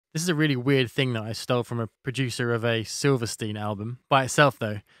This is a really weird thing that I stole from a producer of a Silverstein album. By itself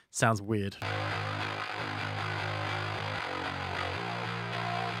though, sounds weird.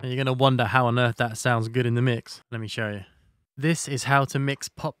 And you're going to wonder how on earth that sounds good in the mix. Let me show you. This is how to mix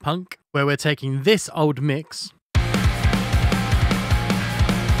pop punk, where we're taking this old mix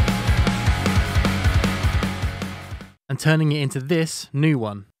and turning it into this new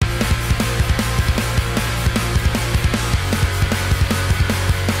one.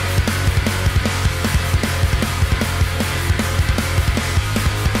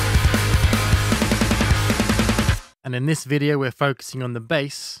 And in this video, we're focusing on the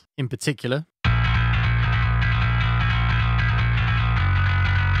bass in particular.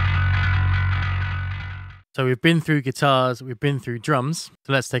 So we've been through guitars, we've been through drums.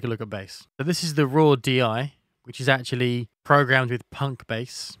 So let's take a look at bass. So this is the raw DI, which is actually programmed with punk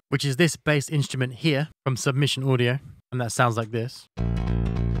bass, which is this bass instrument here from Submission Audio. And that sounds like this.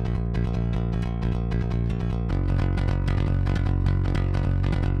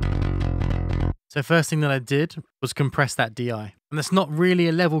 So first thing that I did was compress that DI. And that's not really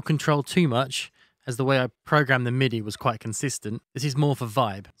a level control too much, as the way I programmed the MIDI was quite consistent. This is more for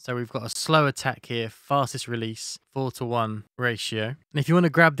vibe. So we've got a slow attack here, fastest release, 4:1 ratio. And if you want to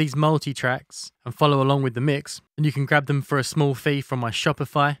grab these multi-tracks and follow along with the mix, then you can grab them for a small fee from my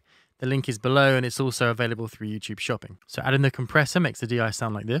Shopify. The link is below and it's also available through YouTube Shopping. So adding the compressor makes the DI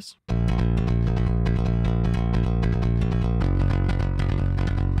sound like this.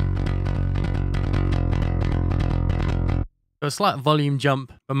 So a slight volume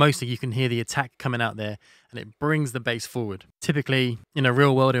jump, but mostly you can hear the attack coming out there and it brings the bass forward. Typically, in a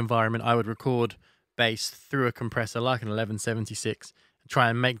real world environment, I would record bass through a compressor like an 1176 and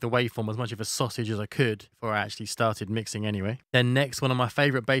try and make the waveform as much of a sausage as I could before I actually started mixing anyway. Then next, one of my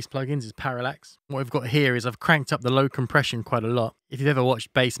favorite bass plugins is Parallax. What we've got here is I've cranked up the low compression quite a lot. If you've ever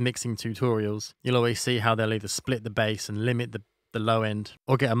watched bass mixing tutorials, you'll always see how they'll either split the bass and limit the low end,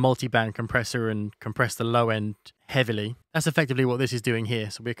 or get a multi-band compressor and compress the low end heavily. That's effectively what this is doing here.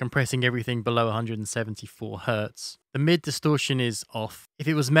 So we're compressing everything below 174 Hertz. The mid distortion is off. If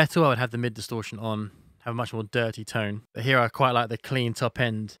it was metal, I would have the mid distortion on, have a much more dirty tone. But here I quite like the clean top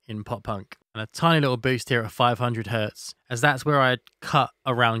end in pop punk. And a tiny little boost here at 500 Hertz, as that's where I cut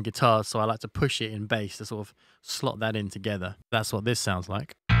around guitars. So I like to push it in bass to sort of slot that in together. That's what this sounds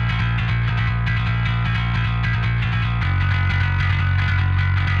like.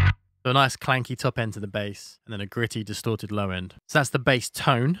 So a nice clanky top end to the bass and then a gritty distorted low end. So that's the bass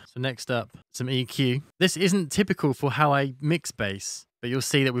tone. So next up, some EQ. This isn't typical for how I mix bass, but you'll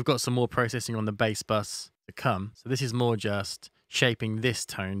see that we've got some more processing on the bass bus to come. So this is more just shaping this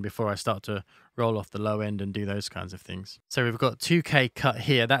tone before I start to roll off the low end and do those kinds of things. So we've got 2K cut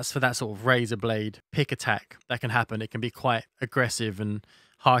here. That's for that sort of razor blade pick attack that can happen. It can be quite aggressive and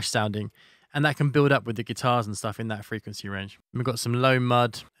harsh sounding. And that can build up with the guitars and stuff in that frequency range. We've got some low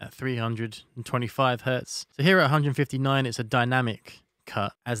mud at 325 Hertz. So here at 159, it's a dynamic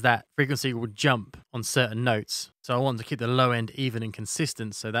cut, as that frequency will jump on certain notes. So I want to keep the low end even and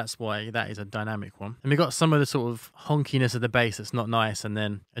consistent, so that's why that is a dynamic one. And we've got some of the sort of honkiness of the bass that's not nice, and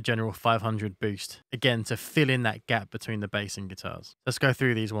then a general 500 boost, again, to fill in that gap between the bass and guitars. Let's go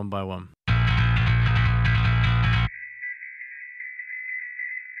through these one by one.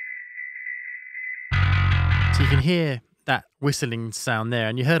 So you can hear that whistling sound there,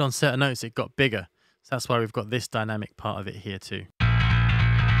 and you heard on certain notes it got bigger. So that's why we've got this dynamic part of it here too.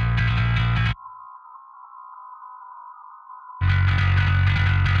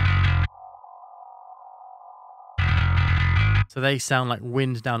 So they sound like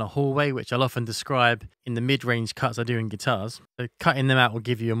wind down a hallway, which I'll often describe in the mid-range cuts I do in guitars. So cutting them out will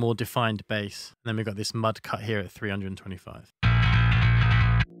give you a more defined bass. And then we've got this mud cut here at 325.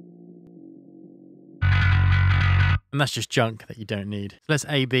 And that's just junk that you don't need. So let's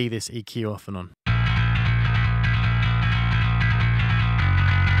A-B this EQ off and on.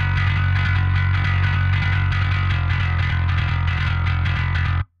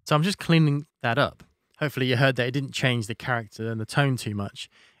 So I'm just cleaning that up. Hopefully you heard that it didn't change the character and the tone too much.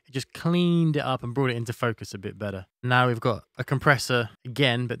 It just cleaned it up and brought it into focus a bit better. Now we've got a compressor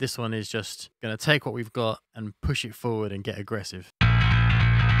again, but this one is just going to take what we've got and push it forward and get aggressive.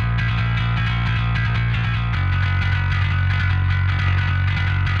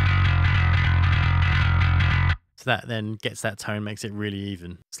 So that then gets that tone, makes it really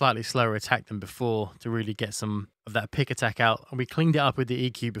even. Slightly slower attack than before to really get some of that pick attack out. And we cleaned it up with the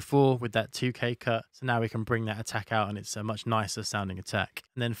EQ before with that 2K cut. So now we can bring that attack out and it's a much nicer sounding attack.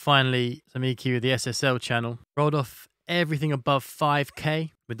 And then finally, some EQ with the SSL channel. Rolled off everything above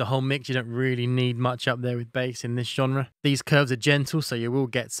 5K. With the whole mix, you don't really need much up there with bass in this genre. These curves are gentle, so you will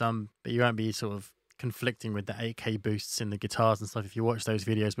get some, but you won't be sort of conflicting with the 8K boosts in the guitars and stuff. If you watch those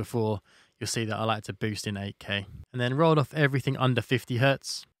videos before, you'll see that I like to boost in 8K. And then rolled off everything under 50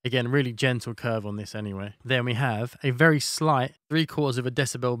 Hertz. Again, really gentle curve on this anyway. Then we have a very slight 3/4 of a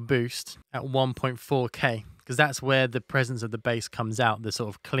decibel boost at 1.4K, because that's where the presence of the bass comes out, the sort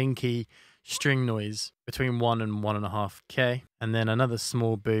of clinky string noise between 1 and 1.5K. And then another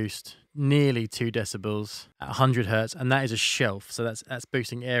small boost, nearly 2 decibels at 100 Hertz, and that is a shelf. So that's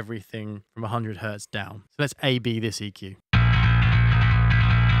boosting everything from 100 Hertz down. So let's A-B this EQ.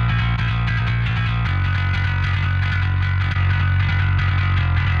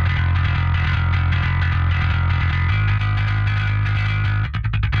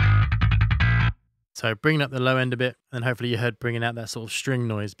 So bringing up the low end a bit, and hopefully you heard bringing out that sort of string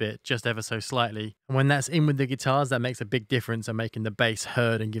noise bit just ever so slightly. And when that's in with the guitars, that makes a big difference in making the bass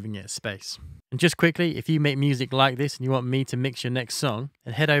heard and giving it space. And just quickly, if you make music like this and you want me to mix your next song,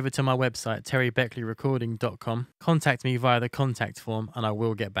 then head over to my website, terrybeckleyrecording.com. Contact me via the contact form and I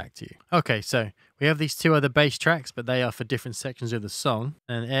will get back to you. Okay, so we have these 2 other bass tracks, but they are for different sections of the song,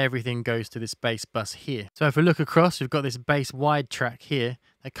 and everything goes to this bass bus here. So if we look across, we've got this bass wide track here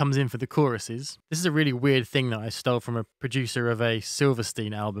that comes in for the choruses. This is a really weird thing that I stole from a producer of a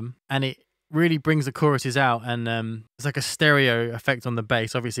Silverstein album, and it really brings the choruses out, and it's like a stereo effect on the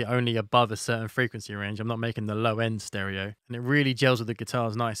bass, obviously only above a certain frequency range. I'm not making the low end stereo, and it really gels with the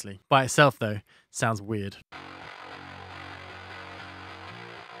guitars nicely. By itself though, sounds weird.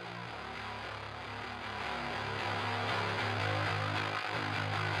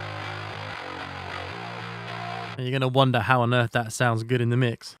 And you're going to wonder how on earth that sounds good in the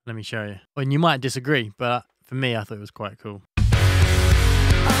mix. Let me show you. And you might disagree, but for me, I thought it was quite cool.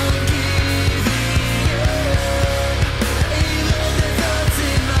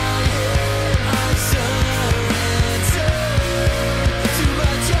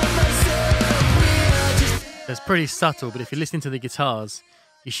 It's pretty subtle, but if you're listening to the guitars,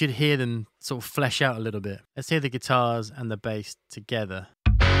 you should hear them sort of flesh out a little bit. Let's hear the guitars and the bass together.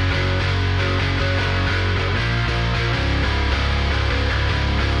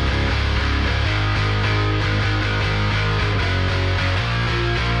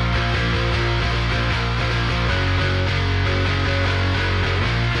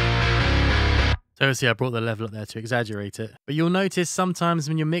 So obviously I brought the level up there to exaggerate it. But you'll notice sometimes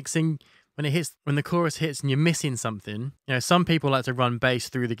when you're mixing, when the chorus hits and you're missing something, you know, some people like to run bass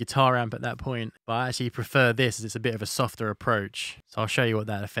through the guitar amp at that point, but I actually prefer this as it's a bit of a softer approach. So I'll show you what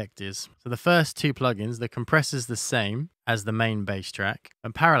that effect is. So the first 2 plugins, the compressor's the same as the main bass track.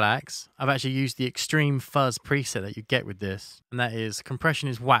 And parallax, I've actually used the extreme fuzz preset that you get with this. And that is, compression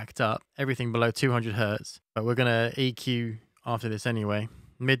is whacked up, everything below 200 Hertz, but we're gonna EQ after this anyway.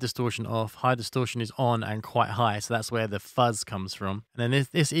 Mid distortion off, high distortion is on and quite high, so that's where the fuzz comes from. And then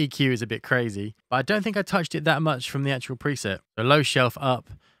this EQ is a bit crazy, but I don't think I touched it that much from the actual preset. The low shelf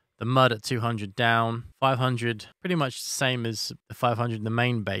up, the mud at 200 down, 500 pretty much the same as the 500 in the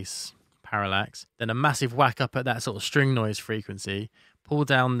main bass parallax. Then a massive whack up at that sort of string noise frequency, pull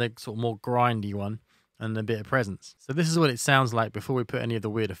down the sort of more grindy one, and a bit of presence. So this is what it sounds like before we put any of the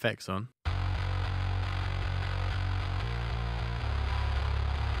weird effects on.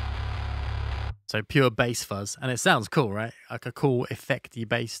 So pure bass fuzz, and it sounds cool, right? Like a cool effecty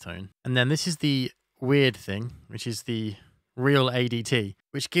bass tone. And then this is the weird thing, which is the real ADT,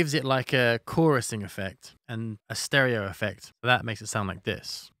 which gives it like a chorusing effect and a stereo effect. So that makes it sound like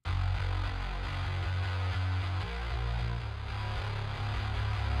this.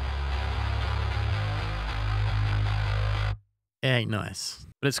 It ain't nice,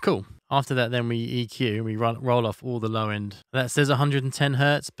 but it's cool. After that, then we EQ, we roll off all the low end. That says 110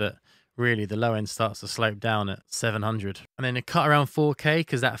 Hertz, but really the low end starts to slope down at 700. And then a cut around 4K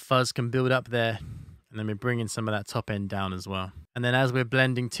because that fuzz can build up there. And then we're bringing some of that top end down as well. And then as we're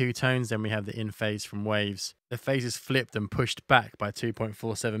blending 2 tones, then we have the in phase from waves. The phase is flipped and pushed back by 2.47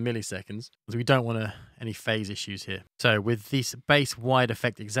 milliseconds because we don't want any phase issues here. So with this bass wide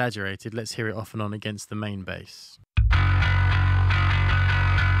effect exaggerated, let's hear it off and on against the main bass.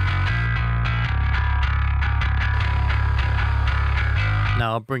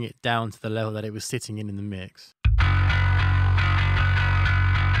 Now I'll bring it down to the level that it was sitting in the mix.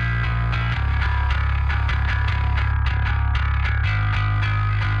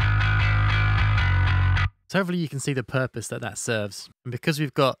 So hopefully you can see the purpose that that serves. And because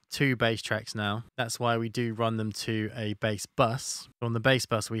we've got 2 bass tracks now, that's why we do run them to a bass bus. On the bass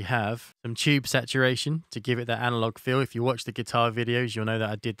bus we have some tube saturation to give it that analog feel. If you watch the guitar videos, you'll know that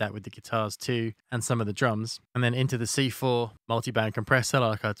I did that with the guitars too and some of the drums. And then into the C4 multi-band compressor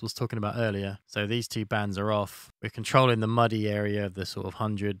like I was talking about earlier. So these 2 bands are off. We're controlling the muddy area of the sort of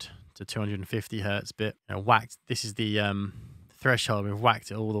 100 to 250 hertz bit. Whacked. This is the threshold. We've whacked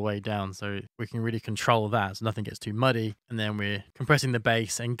it all the way down so we can really control that so nothing gets too muddy. And then we're compressing the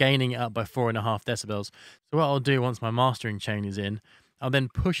bass and gaining it up by 4.5 decibels. So what I'll do once my mastering chain is in, I'll then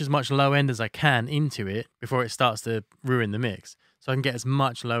push as much low end as I can into it before it starts to ruin the mix. So I can get as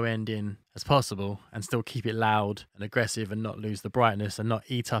much low end in as possible and still keep it loud and aggressive and not lose the brightness and not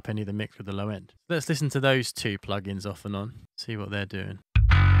eat up any of the mix with the low end. Let's listen to those 2 plugins off and on, see what they're doing.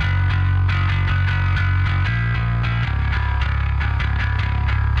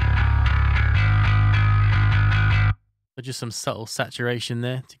 So just some subtle saturation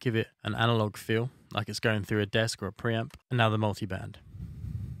there to give it an analog feel, like it's going through a desk or a preamp. And now the multi-band.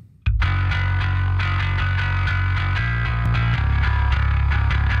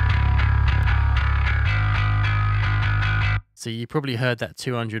 So you probably heard that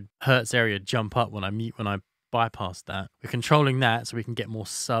 200 hertz area jump up when I bypassed that. We're controlling that so we can get more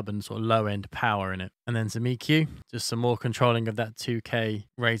sub and sort of low end power in it. And then some EQ, just some more controlling of that 2K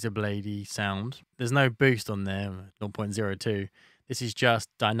razor bladey sound. There's no boost on there, 0.02. This is just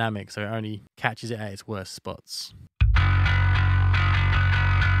dynamic, so it only catches it at its worst spots.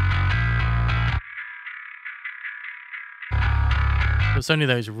 It's only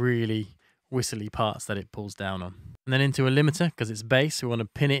those really whistly parts that it pulls down on. And then into a limiter, because it's bass, we want to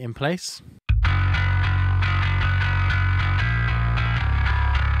pin it in place.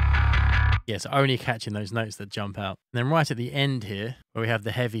 Yes, only catching those notes that jump out. And then right at the end here, where we have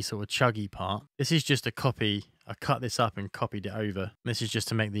the heavy sort of chuggy part, this is just a copy. I cut this up and copied it over. This is just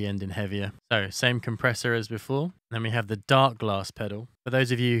to make the ending heavier. So same compressor as before. Then we have the dark glass pedal. For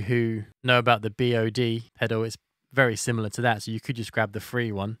those of you who know about the BOD pedal, it's very similar to that. So you could just grab the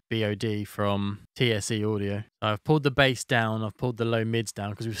free one, BOD, from TSE Audio. I've pulled the bass down, I've pulled the low mids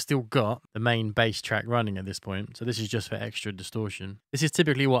down because we've still got the main bass track running at this point. So this is just for extra distortion. This is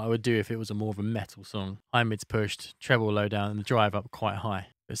typically what I would do if it was a more of a metal song. High mids pushed, treble low down, and the drive up quite high.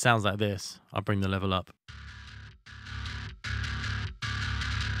 If it sounds like this, I'll bring the level up.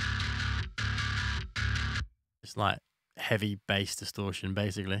 It's like heavy bass distortion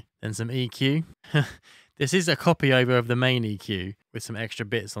basically. Then some EQ. This is a copy over of the main EQ with some extra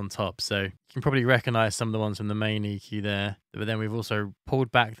bits on top, so you can probably recognize some of the ones from the main EQ there. But then we've also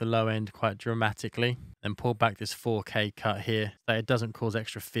pulled back the low end quite dramatically, then pulled back this 4K cut here so it doesn't cause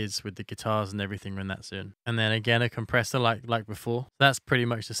extra fizz with the guitars and everything when that's in. And then again a compressor like before. That's pretty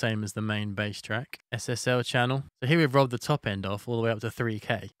much the same as the main bass track. SSL channel. So here we've rolled the top end off all the way up to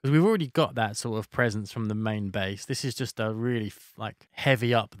 3K because we've already got that sort of presence from the main bass. This is just a really like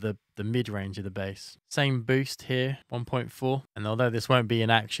heavy up the mid-range of the bass. Same boost here, 1.4. And although this won't be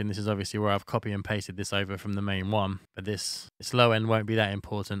in action, this is obviously where I've copy and pasted this over from the main one. But this low end won't be that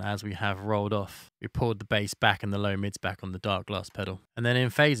important as we have rolled off. We pulled the bass back and the low mids back on the dark glass pedal. And then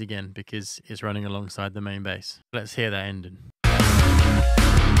in phase again because it's running alongside the main bass. Let's hear that ending.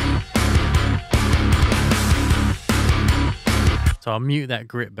 So I'll mute that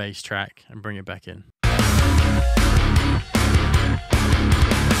grip bass track and bring it back in.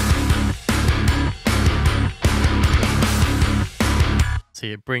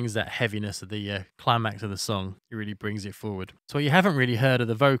 See, it brings that heaviness of the climax of the song. It really brings it forward. So what you haven't really heard of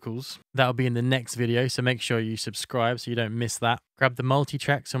the vocals, that'll be in the next video, so make sure you subscribe so you don't miss that. Grab the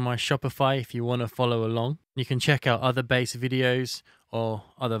multi-tracks on my Shopify if you want to follow along. You can check out other bass videos or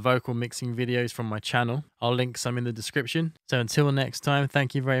other vocal mixing videos from my channel. I'll link some in the description. So until next time,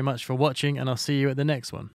 thank you very much for watching and I'll see you at the next one.